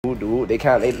dude.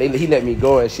 He let me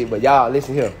go and shit. But y'all,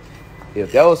 listen here.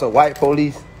 If there was a white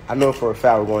police, I know for a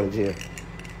fact we're going to jail.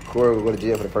 Corey will go to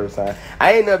jail for the first time.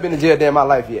 I ain't never been to jail day in my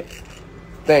life yet.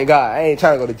 Thank God. I ain't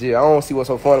trying to go to jail. I don't see what's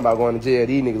so fun about going to jail.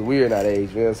 These niggas weird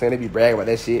nowadays. You know what I'm saying? They be bragging about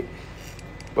that shit.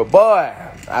 But boy,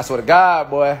 I swear to God,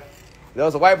 boy, if there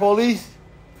was a white police,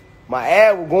 my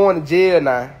ass was going to jail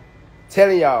now.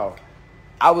 Telling y'all,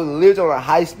 I was literally on a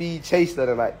high-speed chase the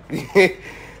other night.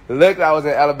 Luckily, I was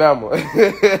in Alabama.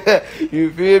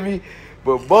 You feel me?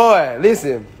 But boy,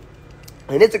 listen.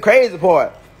 And it's the crazy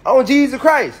part. On Jesus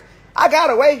Christ. I got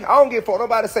away. I don't give a fuck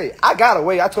nobody say. I got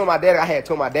away. I told my daddy. I had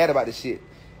told my dad about this shit.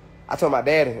 I told my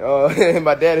daddy.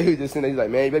 My daddy, he was just sitting there. He's like,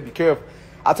 man, you better be careful.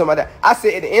 I told my dad. I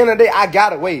said, at the end of the day, I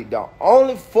got away, dog.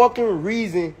 Only fucking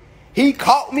reason he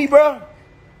caught me, bro,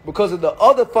 because of the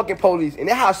other fucking police. And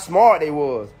that's how smart they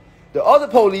was. The other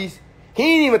police, he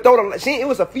didn't even throw the, it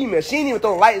was a female. She didn't even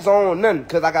throw the lights on, nothing.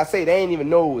 Because like I say, they didn't even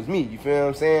know it was me. You feel what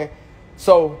I'm saying?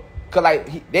 So, because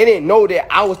like, they didn't know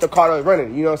that I was the car that was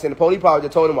running. You know what I'm saying? The police probably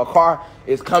just told them a car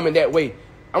is coming that way.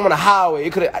 I'm on the highway. I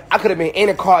could have been in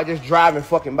a car just driving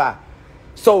fucking by.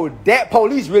 So that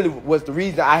police really was the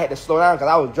reason I had to slow down, because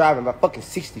I was driving about fucking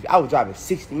 60. I was driving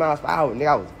 60 miles per hour, nigga.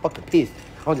 I was fucking pissed.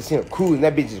 I was just seeing him cruising.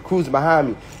 That bitch just cruising behind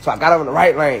me. So I got on the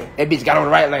right lane. That bitch got on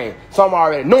the right lane. So I'm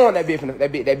already knowing that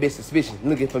bitch suspicious,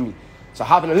 looking for me. So I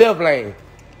hop in the left lane.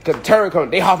 Because the turn come,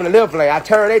 they hop in the left lane. I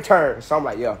turn, they turn. So I'm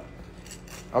like, yeah.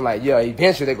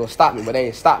 Eventually they gonna stop me, but they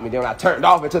ain't stop me. Then when I turned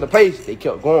off into the place, they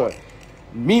kept going.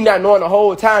 Me not knowing the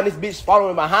whole time, this bitch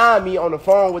following behind me on the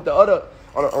phone with the other,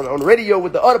 on the radio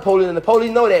with the other police, and the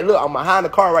police know that, look, I'm behind the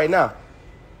car right now.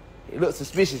 It looks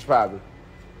suspicious probably.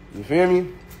 You feel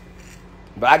me?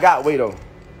 But I got away though.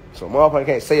 So motherfucker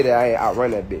can't say that I ain't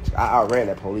outrun that bitch. I outran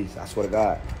that police, I swear to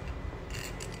God.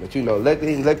 But you know,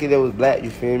 luckily there was black, you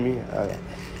feel me?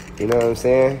 You know what I'm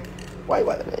saying? Why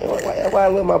I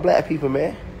love my black people,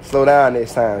 man? Slow down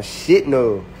next time. Shit,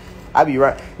 no. I be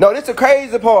right. No, this the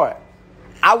crazy part.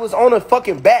 I was on a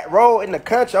fucking back road in the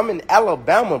country. I'm in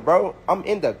Alabama, bro. I'm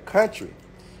in the country.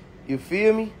 You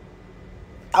feel me?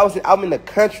 I'm in the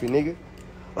country, nigga.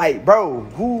 Like, bro,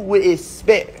 who would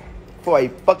expect for a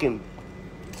fucking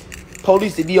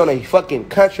police to be on a fucking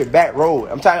country back road?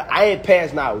 I'm telling you, I ain't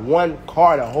passed not one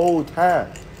car the whole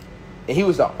time. And he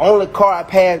was the only car I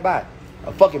passed by.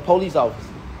 A fucking police officer.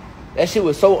 That shit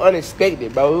was so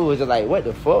unexpected, bro. It was just like, what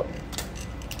the fuck?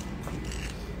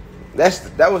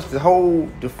 That was the whole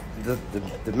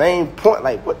the main point.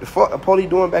 Like, what the fuck are police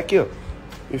doing back here?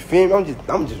 You feel me?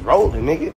 I'm just rolling, nigga.